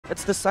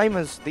It's the same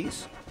as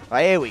these. Oh,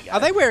 here we go. Are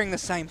they wearing the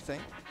same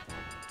thing?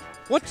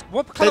 What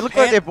They colour look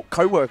like they're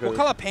co-workers. What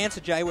colour pants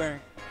are Jay wearing?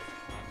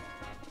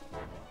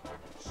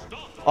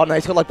 Oh no,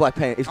 he's got like black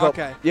pants. He's got,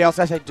 Okay. Yeah, I was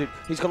gonna say, dude,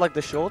 he's got like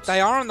the shorts. They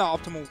are on the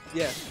optimal.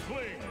 Yeah.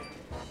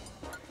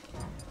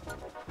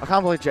 I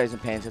can't believe Jay's in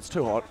pants. It's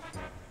too hot.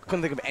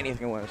 Couldn't think of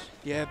anything worse.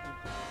 Yeah.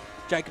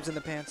 Jacob's in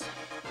the pants.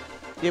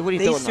 Yeah, what are you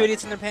These doing? two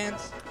idiots in the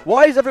pants.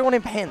 Why is everyone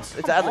in pants?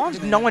 It's Come Adelaide. on,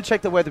 Did man. no one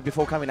check the weather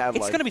before coming to Adelaide?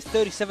 It's going to be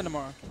 37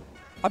 tomorrow.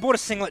 I bought a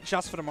singlet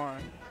just for tomorrow.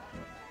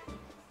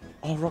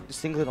 Oh, rock the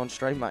singlet on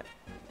stream, mate.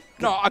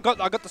 No, I got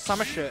the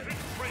summer shirt.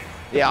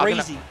 Yeah,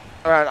 Breezy.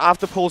 Alright,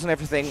 after pools and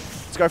everything,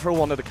 let's go for a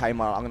wander to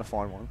Kmart. I'm going to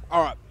find one.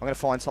 Alright. I'm going to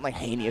find something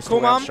heinous to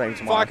Coolmum, wear on stream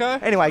tomorrow.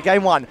 Phyco. Anyway,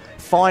 game one.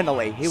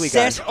 Finally, here we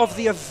Set go. of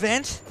the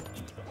event.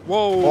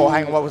 Whoa. Oh,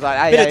 hang on, what was that?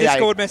 Hey, Bit of hey, hey.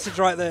 Discord message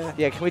right there.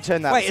 Yeah, can we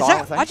turn that Wait, is silent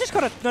that... thing? I just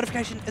got a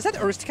notification. Is that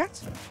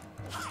Aristocats?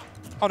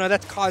 Oh, no,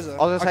 that's Kaiser.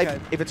 I was going to Okay.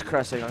 say, if it's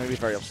Cressing, I'm going to be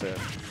very upset.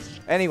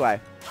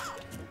 Anyway,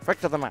 back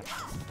to the match.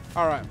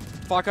 Alright.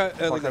 Phyco,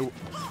 early Phyco, lead.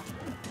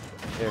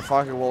 yeah,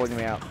 Phyco walling him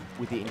out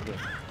with the Inkling.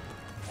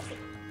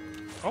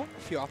 Oh,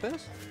 a few up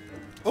airs.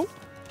 Oh.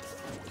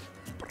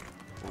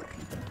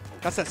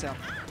 That's that sound.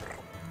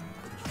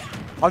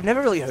 I've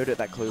never really heard it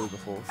that clearly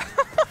before.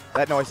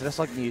 That noise, that's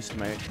like news to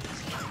me.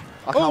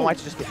 I can't Ooh. wait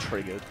to just get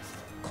triggered.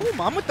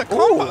 Coolmum with the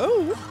combo.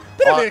 Ooh.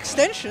 Bit of an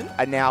extension.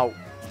 And now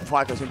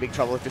Phyco's in big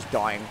trouble of just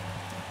dying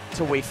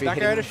to Wii Fit, Back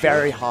air hitting to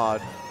very shoot.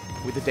 hard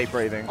with the deep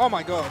breathing. Oh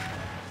my god.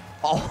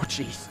 Oh,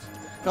 jeez.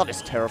 God, it's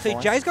See,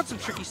 terrifying. Jay's got some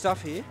tricky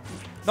stuff here.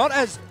 Not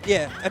as,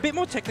 yeah, a bit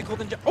more technical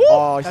than Jay.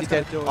 Oh, is that's he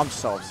dead? gonna do it. I'm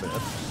so upset.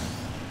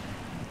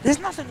 There's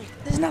nothing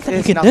There's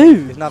you can nothing-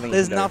 do. there's nothing you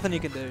There's can do. nothing you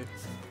can do.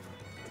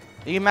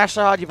 You mash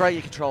so hard, you break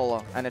your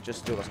controller, and it just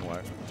still doesn't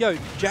work. Yo,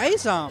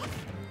 Jay's,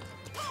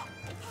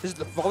 this is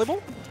the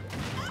volleyball?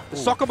 The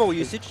soccer ball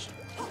usage.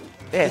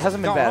 Yeah, it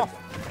hasn't been going bad.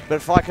 off.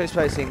 But Phyco's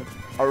facing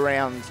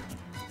around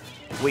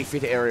Wii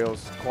Fit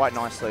aerials quite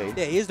nicely.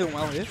 Yeah, he is doing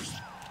well here.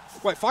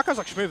 Wait, Phyco's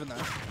like smoothing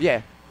though.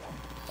 Yeah.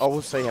 Oh,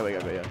 we'll see how we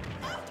go, but yeah.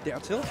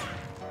 Down tilt.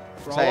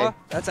 Say- Roller.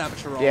 That's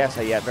amateur roller. Yeah,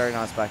 so yeah, very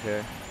nice back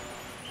here.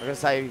 I'm going to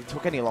say, if it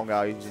took any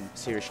longer, he was in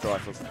serious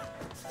strife with.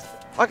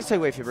 I can see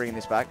where if you're bringing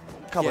this back.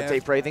 A couple of Yeah.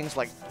 deep breathings,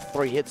 like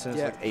 3 hits, and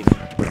it's Yeah. like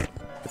even.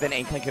 But then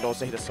Inkling could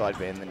also hit a side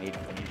B, and then you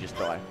just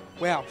die.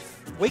 Wow.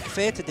 Weak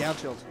fair to down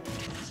tilt.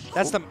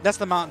 That's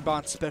the Martin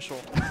Barnes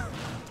special.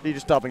 You're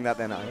just dubbing that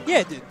then, are you?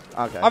 Yeah, dude.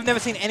 Okay. I've never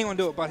seen anyone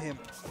do it but him.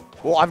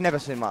 Well, I've never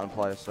seen Martin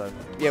play, so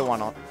yeah, why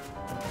not?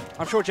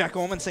 I'm sure Jack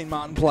Orman's seen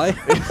Martin play.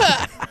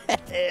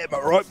 Yeah, am I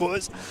right,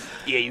 boys?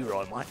 Yeah, you're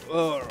right,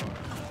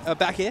 mate.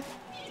 Back here.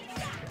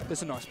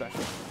 There's a nice back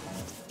here.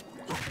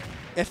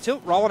 F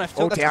tilt, roll on F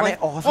tilt. Oh, That's down clean. it.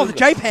 Oh, I Oh, thought the it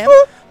J was- Pam.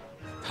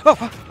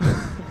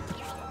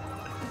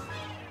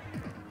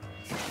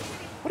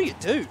 What do you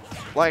do?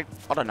 Like,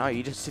 I don't know,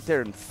 you just sit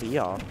there in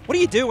fear. What do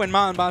you do when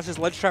Martin Barnes is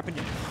ledge trapping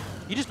you?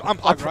 You just I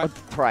unplug, right?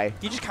 pray.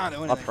 You just can't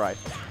do I anything. pray.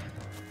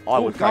 I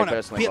Ooh, would pray going a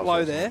personally. bit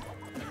low there.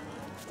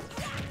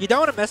 You don't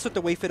want to mess with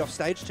the Wii Fit off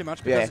stage too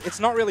much because Yeah. it's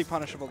not really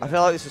punishable. I There.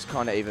 feel like this is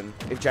kind of even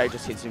if Jay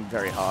just hits him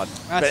very hard.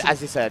 That's But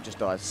as you said, it just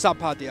dies.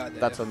 Subpar DI there.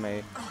 That's on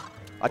me.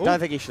 I Ooh. don't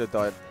think he should have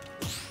died.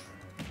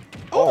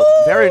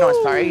 Oh, very nice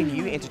parry.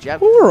 You into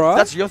jab. All right.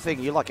 That's your thing.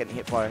 You like getting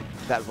hit by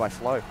that by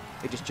flow.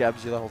 It just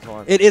jabs you the whole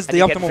time. It is And the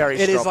you get optimal. very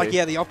It is like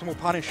stroppy. the optimal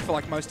punish for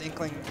like most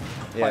Inkling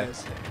Yeah.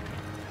 players.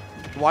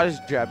 Why does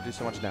jab do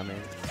so much damage?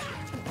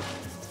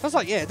 That's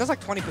like it does like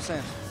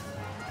 20%.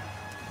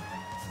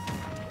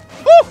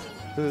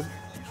 Uh,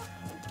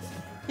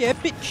 Yeah, a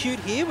bit cute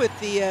here with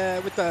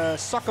the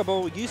soccer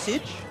ball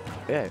usage.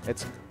 Yeah,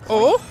 it's.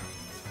 Oh,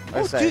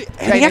 I say, dude, Jay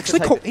and he needs to actually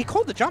take he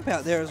called the jump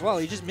out there as well.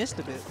 He just missed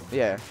a bit.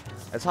 Yeah,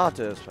 it's hard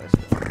to space.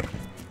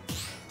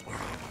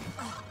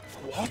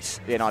 What?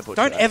 Yeah, no, I butchered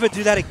Don't that. ever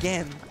do that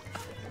again.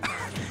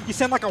 You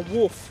sound like a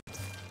wolf.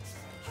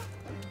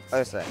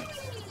 I say.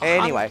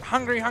 Anyway.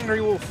 Hungry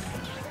wolf.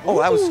 Oh,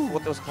 that was Ooh.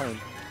 what that was clean.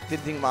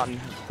 Didn't think Martin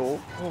cool.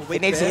 Oh, He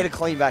weak needs to there. hit a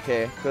clean back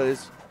here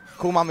because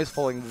Coolmum is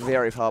falling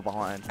very far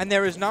behind, And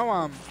there is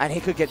no and he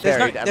could get There's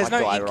buried no and there's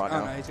like no die ink. right Oh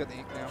now. no, he's got the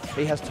ink now.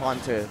 He has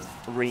time to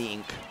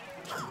re-ink.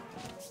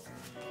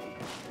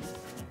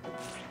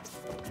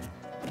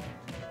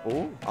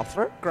 Oh, up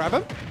throw? Grab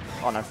him.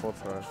 Oh no, forward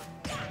throw.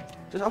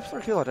 Just up throw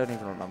kill? I don't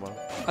even remember.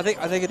 I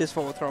think it is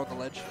forward throw on the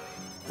ledge,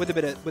 with a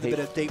bit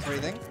of deep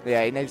breathing.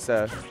 Yeah, he needs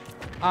to,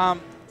 Well,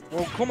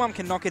 Coolmum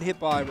can not get hit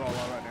by roller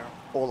right now.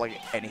 or like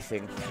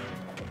anything.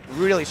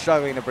 Really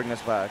struggling to bring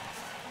this back.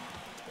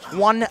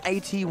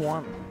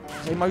 181.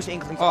 So most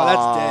Inklings.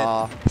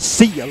 Oh, that's dead.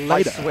 See you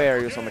I swear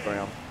he was on the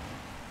ground.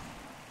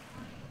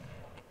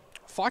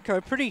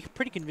 Phyco, pretty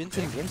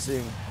convincing.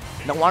 Convincing.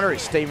 No wonder he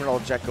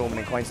steamrolled Jack Gorman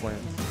in Queensland.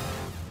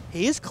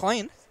 He is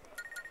clean.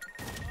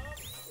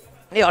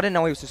 Yeah, I didn't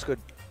know he was this good.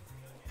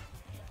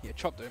 Yeah,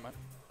 chop do, mate.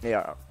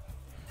 Yeah.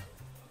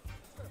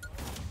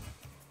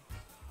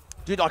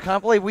 Dude, I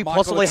can't believe we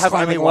Michael possibly have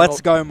only exclaiming, one.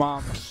 Let's go,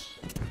 Mum.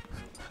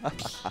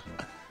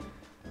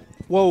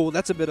 Whoa,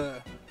 that's a bit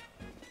of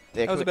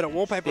Yeah, that was a bit of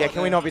wallpaper. Yeah, right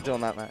can we there. not be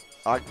doing that,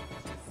 mate?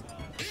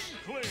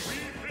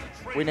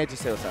 We need to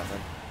see what's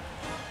happening.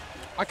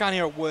 I can't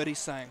hear a word he's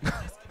saying.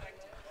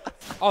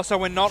 Oh, so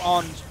we're not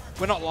on.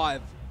 We're not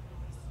live.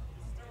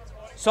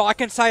 So I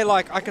can say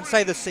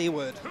the C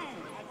word. Okay.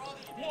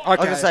 I was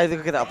gonna say they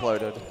could get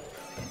uploaded.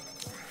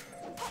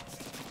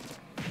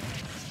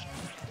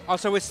 Oh,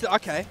 so we're still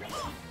okay.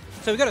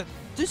 So we got to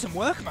do some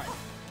work, mate.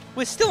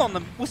 We're still on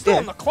the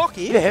on the clock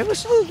here. Yeah, we're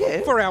still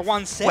for our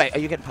one set. Wait, are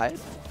you getting paid?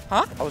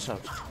 Huh? I was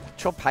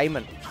your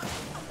payment.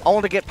 I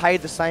want to get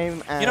paid the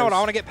same as. You know what I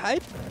want to get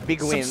paid?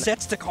 Big win. Some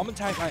sets to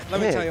commentate, mate.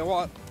 Let me tell you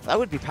what. That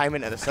would be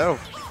payment in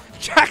itself.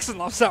 Jackson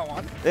loves that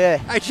one. Yeah.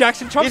 Hey,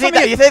 Jackson, chop you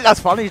something. You think that's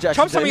funny,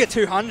 Jackson? Chop something at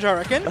 200, I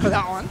reckon, for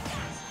that one.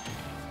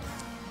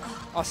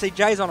 I see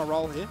Jay's on a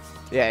roll here.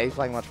 Yeah, he's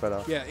playing much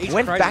better. Yeah, he's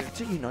went crazy. back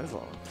to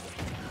Unova.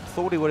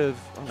 Thought he would have,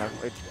 I don't know,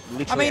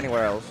 literally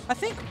anywhere else. I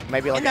think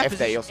maybe like FD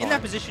or something. In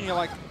that position, you're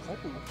like,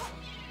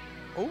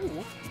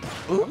 ooh.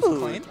 Ooh.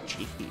 Clean.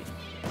 Cheeky.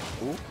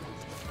 Ooh.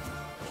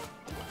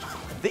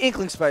 The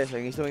Inkling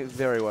spacing, he's doing it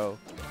very well.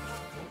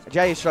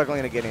 Jay is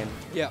struggling to get in.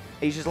 Yeah.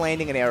 He's just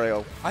landing an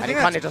aerial. I think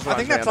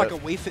that's like a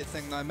Wii Fit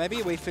thing, though.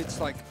 Maybe a Wii Fit's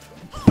like...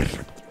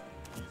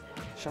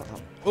 Shut up.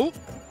 Ooh.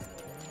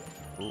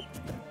 Ooh.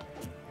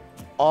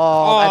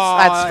 Oh,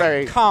 that's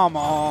very... Come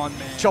on,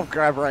 man. Chop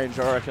grab range,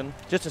 I reckon.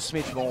 Just a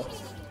smidge more.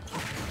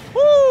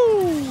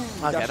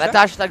 Woo! Okay, that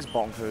dash attack's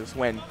bonkers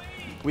when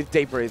with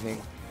deep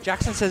breathing.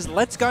 Jackson says,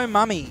 let's go,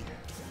 mummy.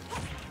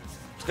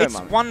 Let's go,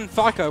 mummy. One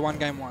Phyco, one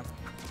game one.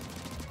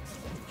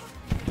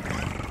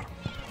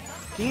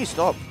 Can you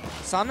stop?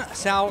 Sun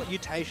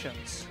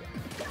salutations.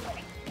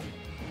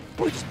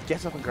 Oh, he just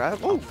gets up and grabs.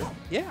 Oh,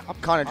 yeah.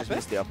 Kind of just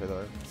missed the upper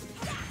though.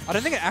 I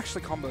don't think it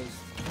actually combos.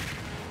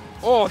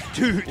 Oh,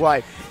 dude.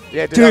 Wait.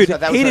 Yeah, dude,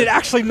 he did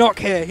actually not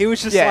care. He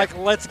was just like,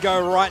 let's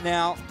go right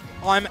now.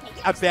 I'm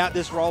about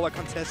this roller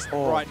contest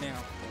right now.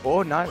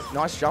 Oh, no.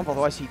 Nice jump.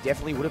 Otherwise, he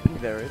definitely would have been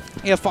buried.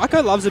 Yeah,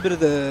 Phyco loves a bit of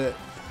the...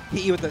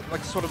 Hit you with the,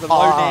 like, sort of the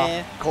low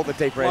air. Called the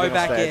deep breathing low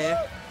back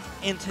air.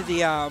 Into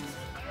the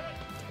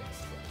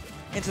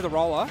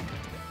roller.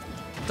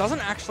 Doesn't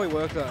actually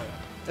work, though.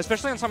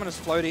 Especially on someone as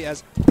floaty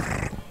as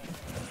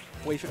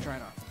Wii Fit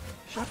Trainer.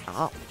 Shut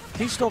up.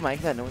 Can you still make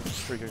that noise?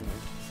 It's triggering me.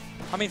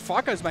 I mean,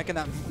 Phyco's making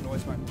that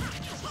noise, mate.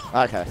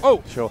 Okay.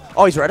 Oh. Sure.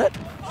 Oh, he's read it?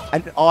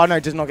 And, oh, no,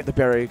 does not get the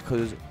berry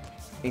because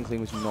Inkling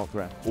was not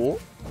grabbed. Or?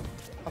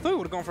 I thought he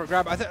would have gone for a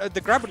grab.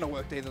 The grab wouldn't have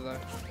worked either, though.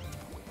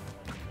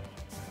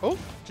 Oh,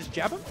 just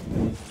jab him.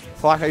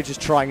 Phyco just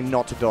trying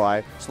not to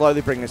die. Slowly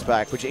bring this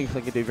back, which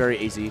Inkling can do very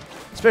easy.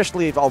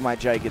 Especially if old mate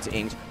Jay gets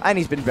inked. And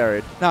he's been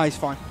buried. No, he's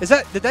fine.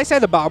 Did they say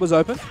the bar was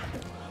open?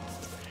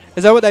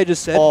 Is that what they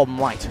just said? Oh,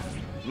 mate.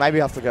 Maybe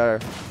I have to go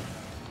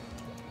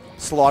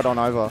slide on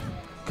over.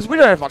 Because we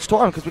don't have much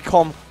time because we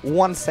com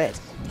one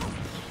set.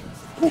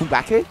 Ooh,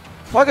 back here.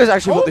 Phyco's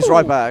actually put this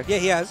right back. Yeah,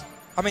 he has.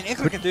 I mean,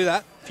 Inkling can do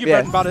that. A few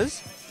bread and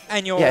butters.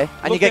 And you're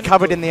and you get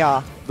covered in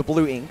the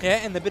blue ink.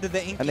 Yeah, and the bit of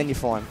the ink. And then you're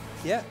fine.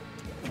 Yeah.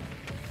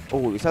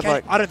 Oh, is that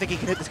like... I don't think he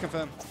can hit this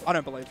confirm. I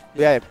don't believe.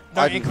 Yeah.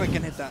 No, Inkling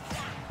can hit that.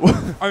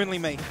 Only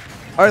me.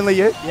 Only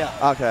you?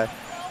 Yeah. Okay.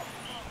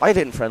 I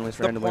didn't friendlies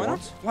randomly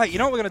once. Wait, you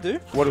know what we're going to do?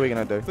 What are we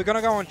going to do? We're going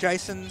to go on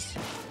Jason's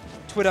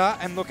Twitter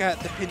and look at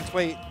the pinned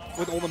tweet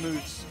with all the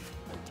moves.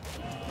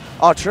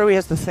 Oh, true, he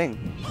has the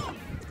thing.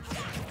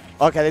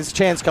 Okay, there's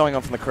chants going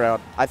on from the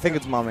crowd. I think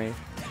it's Mummy.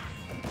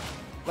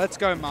 Let's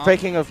go, Mum.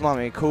 Speaking of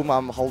Mummy,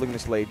 Coolmum holding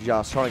this lead,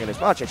 just trying to get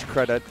as much extra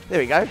credit. There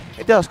we go.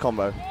 It does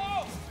combo.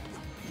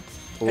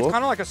 It's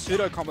kind of like a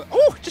pseudo combo.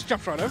 Oh, just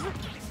jumped right over.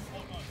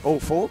 Oh,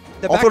 full?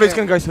 I thought he was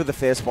going to go through the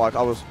fair spike.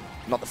 I was...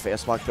 Not the fair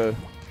spike, the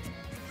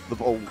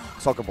ball,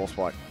 soccer ball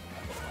spike.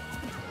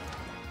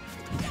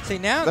 See,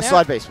 now... The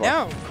side B spike.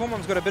 Now,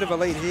 Coolmum's got a bit of a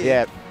lead here.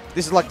 Yeah.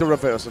 This is like the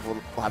reverse of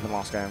what happened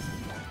last game.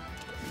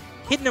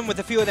 Hitting him with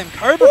a few of them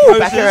Cobra poses.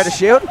 Back air out of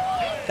shield.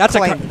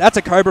 That's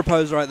a Cobra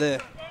pose right there.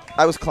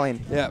 That was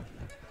clean. Yeah.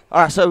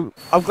 All right, so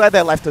I'm glad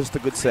they left us the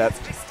good set.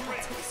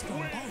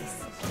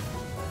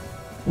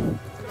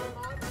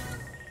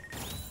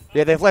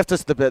 Yeah, they've left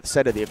us the best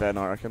set of the event,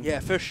 I reckon. Yeah,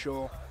 for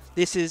sure.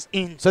 This is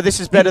So this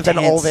is better than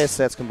all their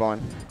sets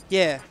combined.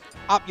 Yeah.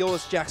 Up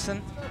yours,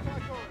 Jackson.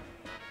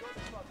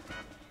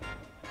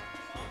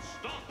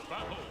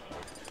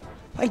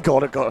 Thank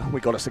God we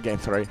got us to game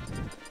 3.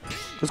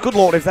 Because good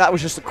lord, if that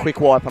was just a quick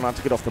wipe and I had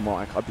to get off the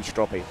mic, I'd be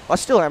stroppy. I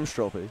still am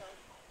stroppy.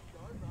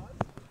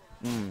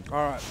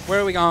 All right, where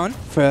are we going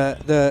for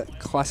the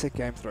classic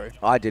game 3?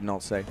 I did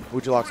not say.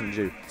 Would you like some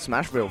Jew?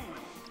 Smashville.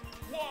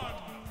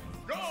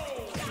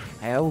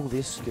 How will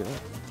this go?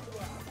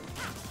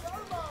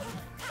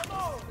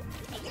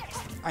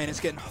 And it's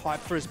getting hyped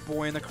for his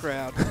boy in the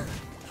crowd.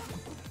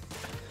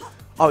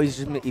 Oh,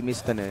 he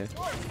missed the nerve.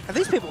 Have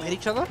these people hit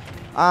each other?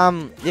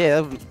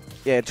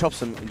 Yeah, chop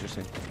some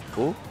interesting.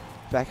 Cool.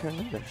 Back here in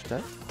the dash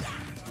attack.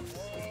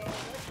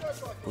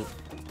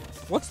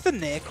 What's the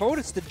nair called?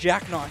 It's the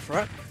jackknife,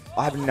 right?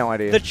 I have no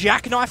idea. The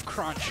jackknife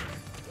crunch.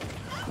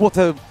 What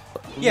the...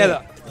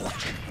 Yeah,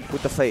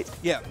 with the feet?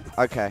 Yeah.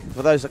 Okay.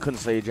 For those that couldn't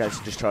see,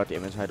 Jason just tried to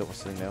imitate it while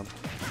sitting down.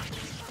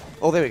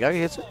 Oh, there we go. He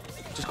hits it.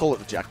 Just call it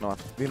the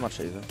jackknife. Be much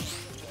easier.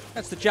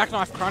 That's the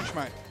jackknife crunch,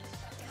 mate.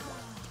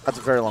 That's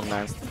a very long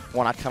name.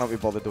 One I cannot be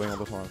bothered doing all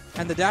the time.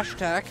 And the dash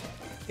attack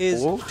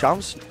is Ooh,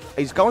 jumps.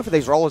 He's going for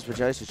these rollers, but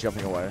Jay's just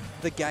jumping away.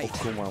 the gate. Oh,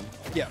 Coolmum.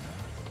 Yeah.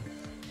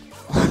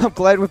 I'm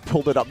glad we've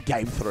pulled it up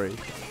game 3.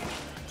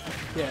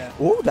 Yeah.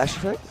 Ooh, dash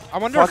attack. I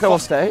wonder Phyco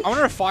off stage. I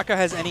wonder if Phyco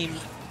has any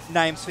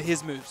names for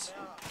his moves.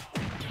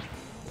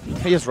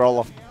 He has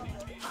roller,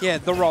 Yeah,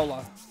 the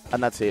roller.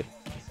 and that's it.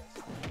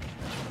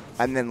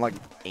 And then, like,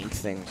 ink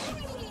things.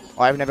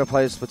 I've never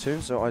played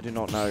Splatoon, so I do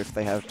not know if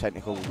they have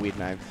technical weird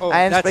names. Oh,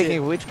 and that's speaking it.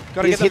 of which,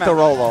 Gotta he's get hit the map.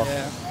 roller,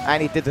 Yeah.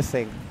 and he did the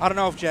thing. I don't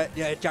know if Jay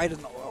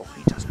doesn't know. Oh,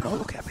 he does not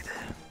look happy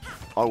there.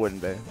 I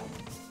wouldn't be.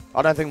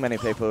 I don't think many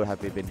people have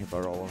been hit by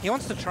roller. He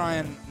wants to try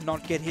and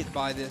not get hit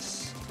by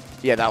this.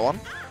 Yeah, that one.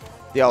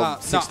 The old No,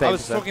 16%. I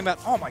was talking about.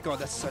 Oh my god,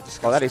 that's so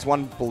disgusting. Oh, that is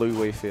one blue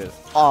Wii Fit.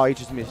 Oh, he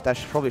just missed. That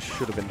probably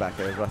should have been back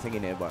there, but I think he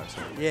nearby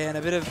accident. Yeah, and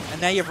a bit of.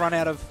 And now you've run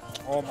out of.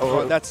 Oh my Oh,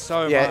 god, that's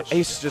so Yeah, much.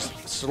 he's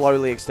just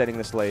slowly extending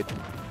this lead.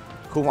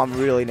 Coolmum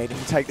really needing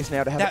to take this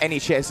now to have That- any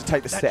chance to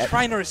take the that step.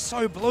 trainer is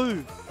so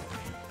blue.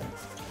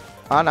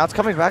 Oh, no, it's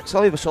coming back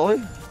slowly but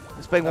surely.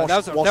 It's being No,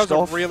 washed, that washed was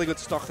off. a really good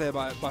stock there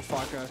by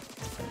Phyco.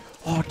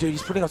 Oh, dude,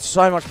 he's putting on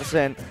so much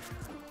percent.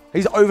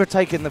 He's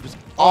overtaken the...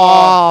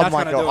 Oh, that's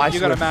my gonna God. do I it. You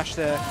got to should've- mash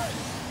there.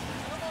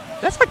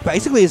 That's like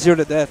basically a 0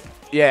 to death.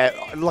 Yeah,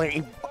 like,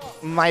 he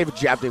may have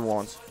jabbed him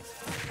once.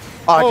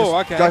 Oh,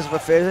 just okay. goes for a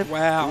fair.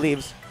 Wow.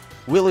 Lives.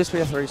 Will this be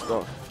a 3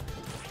 stock?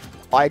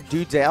 I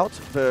do doubt,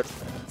 but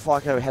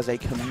Phyco has a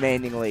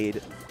commanding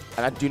lead,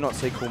 and I do not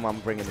see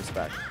Coolmum bringing this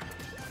back.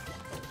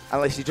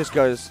 Unless he just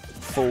goes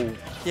full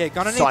Yeah,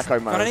 gonna psycho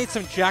mode. need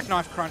some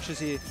jackknife crunches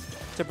here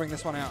to bring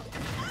this one out.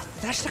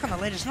 Dash stuck on the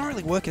ledge. It's not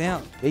really working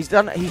out. He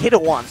hit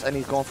it once, and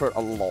he's gone for it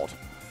a lot.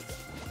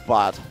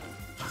 But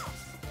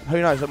who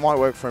knows? It might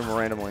work for him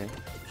randomly.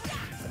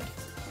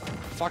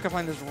 Phyco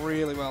playing this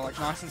really well, like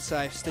nice and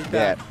safe. Steep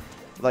Yeah, back.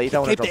 like you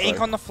don't want Keep to the drop ink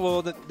low. on the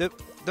floor.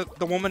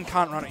 The woman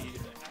can't run at you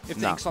if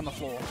the No. ink's on the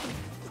floor.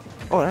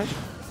 Oh, no.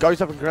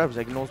 Goes up and grabs,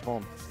 ignores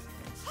bomb.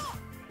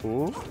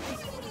 Ooh.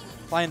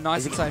 Playing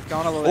nice Is and he- safe,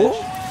 going on the Ooh.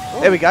 ledge.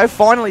 There we go.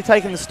 Finally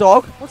taking the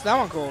stock. What's that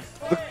one called?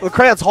 The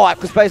crowd's hype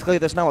because basically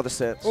there's no other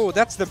sets. Oh,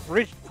 that's the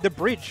bridge. The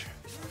bridge.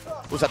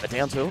 Was that the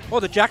down tilt? Oh,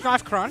 the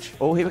jackknife crunch.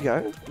 Oh, here we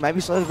go. Maybe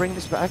slowly bringing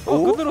this back.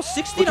 Oh, Ooh. good little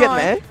We're 69. getting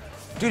there.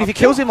 Dude, if he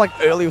kills him like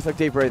early with like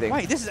deep breathing.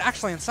 Wait, this is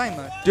actually insane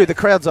though. Dude, the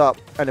crowd's up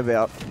and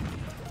about.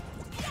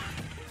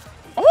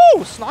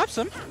 Oh, snipes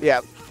him.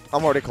 Yeah,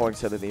 I'm already calling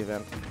set of the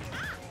event.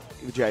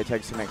 Jay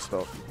takes the next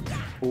stop.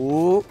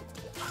 Ooh.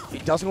 He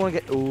doesn't want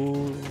to get...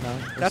 Ooh, no.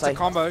 That's a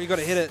combo. You got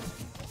to hit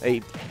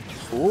it.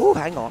 Ooh,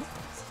 hang on.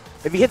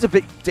 If he hits a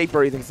big deep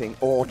breathing thing,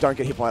 or don't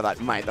get hit by that,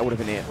 mate, that would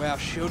have been it. Wow,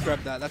 shield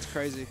grabbed that. That's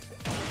crazy.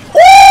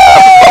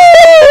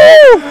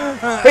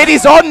 It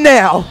is on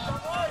now.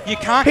 You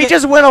can't. He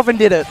just went off and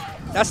did it.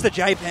 That's the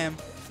J-Pam.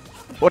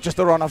 Or just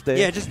the run off there.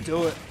 Yeah, just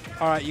do it.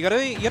 All right, you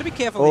gotta be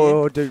careful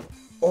Oh, dude.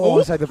 Oh,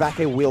 Ooh. so the back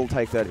air will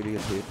take that if he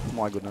gets hit.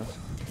 My goodness.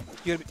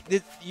 here.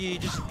 You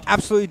just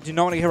absolutely do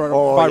not want to get hit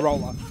Oh, by yeah.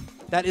 roller.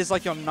 That is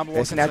like your number one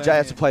Yes, now concern Jay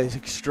has to here. play this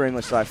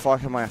extremely safe.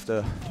 Phyco might have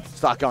to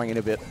start going in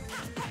a bit.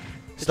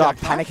 Start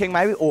Jack Knife? panicking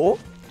maybe, or...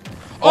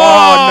 Oh!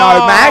 Oh,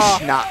 no,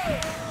 mash? Nah.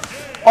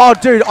 Oh,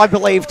 dude, I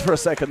believed for a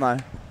second, though.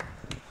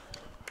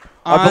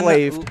 I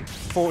believed.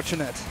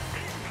 Unfortunate.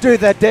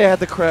 Dude, that dare had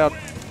the crowd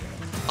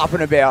up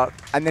and about,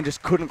 and then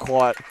just couldn't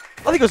quite.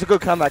 I think it was a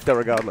good comeback, though,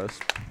 regardless.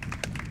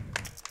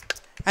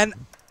 And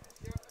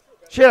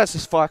Shout out to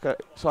Phyco.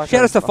 shout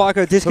out to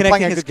Phyco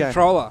disconnecting a his good game.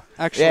 controller,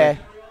 actually. Yeah.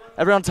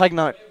 Everyone take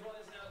note.